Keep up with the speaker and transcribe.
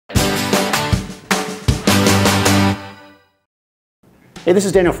Hey, this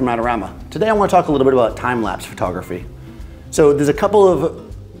is Daniel from Adorama. Today I want to talk a little bit about time-lapse photography. So there's a couple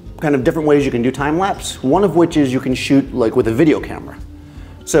of kind of different ways you can do time-lapse, one of which is you can shoot like with a video camera.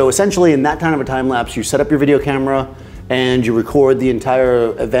 So essentially in that kind of a time-lapse, you set up your video camera and you record the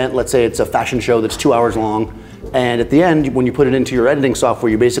entire event. Let's say it's a fashion show that's 2 hours long. And at the end, when you put it into your editing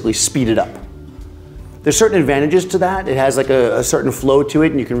software, you basically speed it up. There's certain advantages to that. It has like a certain flow to it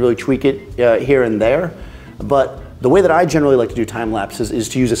and you can really tweak it here and there. But the way that I generally like to do time lapses is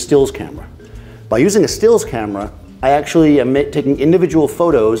to use a stills camera. By using a stills camera, I actually am taking individual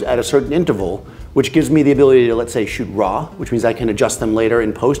photos at a certain interval, which gives me the ability to, let's say, shoot raw, which means I can adjust them later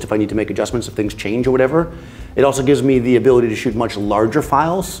in post if I need to make adjustments if things change or whatever. It also gives me the ability to shoot much larger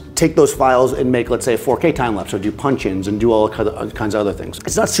files, take those files and make, let's say, a 4K time lapse, or do punch-ins and do all kinds of other things.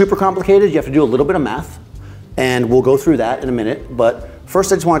 It's not super complicated. You have to do a little bit of math, and we'll go through that in a minute. But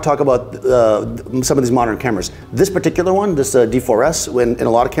first, I just want to talk about some of these modern cameras. This particular one, this D4s, and a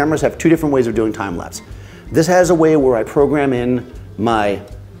lot of cameras have two different ways of doing time lapse. This has a way where I program in my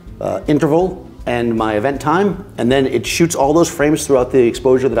interval and my event time, and then it shoots all those frames throughout the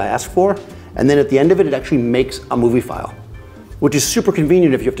exposure that I asked for, and then at the end of it, it actually makes a movie file, which is super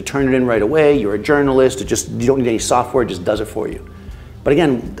convenient if you have to turn it in right away, you're a journalist, you don't need any software, it just does it for you. But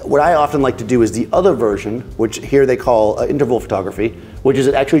again, what I often like to do is the other version, which here they call interval photography, which is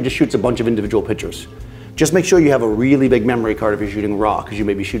it actually just shoots a bunch of individual pictures. Just make sure you have a really big memory card if you're shooting raw, because you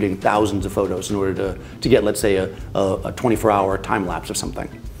may be shooting thousands of photos in order to get, let's say, a 24-hour time lapse of something.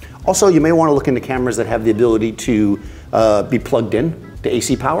 Also, you may want to look into cameras that have the ability to be plugged in to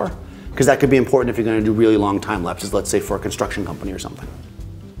AC power, because that could be important if you're going to do really long time lapses, let's say for a construction company or something.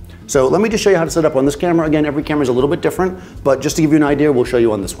 So let me just show you how to set up on this camera. Again, every camera is a little bit different, but just to give you an idea, we'll show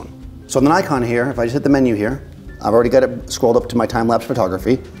you on this one. So on the Nikon here, if I just hit the menu here, I've already got it scrolled up to my time-lapse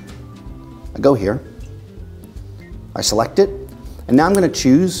photography. I go here, I select it, and now I'm going to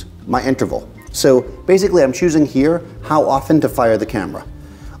choose my interval. So basically I'm choosing here how often to fire the camera.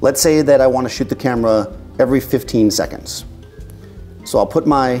 Let's say that I want to shoot the camera every 15 seconds. So I'll put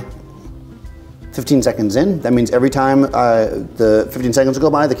my 15 seconds in. That means every time the 15 seconds will go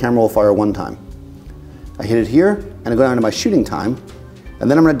by, the camera will fire one time. I hit it here, and I go down to my shooting time,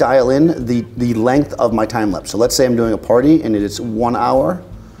 and then I'm going to dial in the length of my time lapse. So let's say I'm doing a party and it is 1 hour.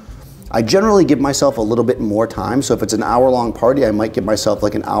 I generally give myself a little bit more time. So if it's an hour-long party, I might give myself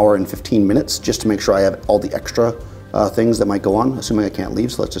like an hour and 15 minutes just to make sure I have all the extra things that might go on, assuming I can't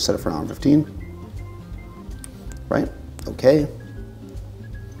leave. So let's just set it for an hour and 15. Right? Okay.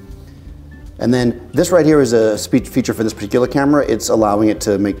 And then this right here is a speed feature for this particular camera. It's allowing it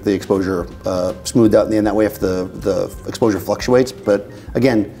to make the exposure smooth out in that way if the exposure fluctuates. But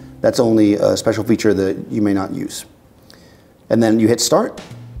again, that's only a special feature that you may not use. And then you hit start,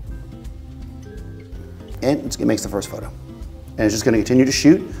 and it makes the first photo. And it's just going to continue to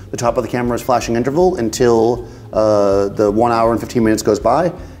shoot. The top of the camera is flashing interval until the 1 hour and 15 minutes goes by.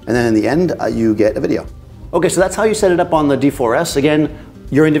 And then in the end, you get a video. Okay, so that's how you set it up on the D4s. Again,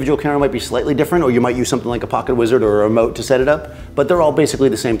 your individual camera might be slightly different, or you might use something like a Pocket Wizard or a remote to set it up, but they're all basically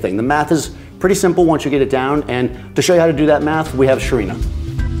the same thing. The math is pretty simple once you get it down, and to show you how to do that math, we have Sharina.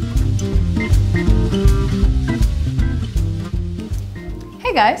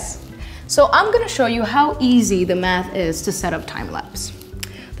 Hey guys, so I'm gonna show you how easy the math is to set up time-lapse.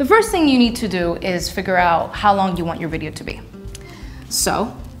 The first thing you need to do is figure out how long you want your video to be.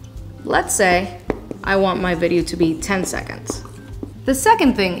 So, let's say I want my video to be 10 seconds. The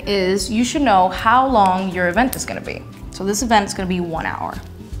second thing is you should know how long your event is gonna be. So this event is gonna be 1 hour.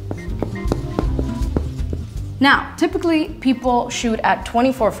 Now, typically people shoot at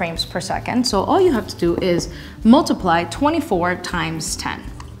 24 frames per second, so all you have to do is multiply 24 times 10,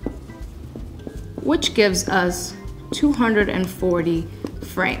 which gives us 240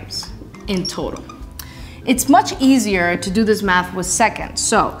 frames in total. It's much easier to do this math with seconds.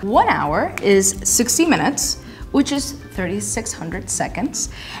 So 1 hour is 60 minutes, which is 3,600 seconds.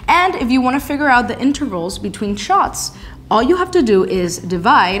 And if you want to figure out the intervals between shots, all you have to do is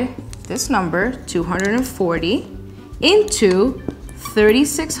divide this number, 240, into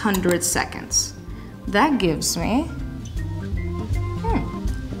 3,600 seconds. That gives me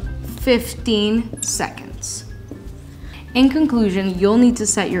 15 seconds. In conclusion, you'll need to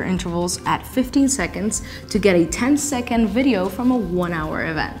set your intervals at 15 seconds to get a 10-second video from a 1 hour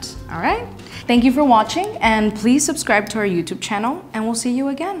event, all right? Thank you for watching, and please subscribe to our YouTube channel, and we'll see you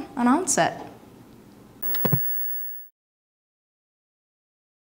again on Onset.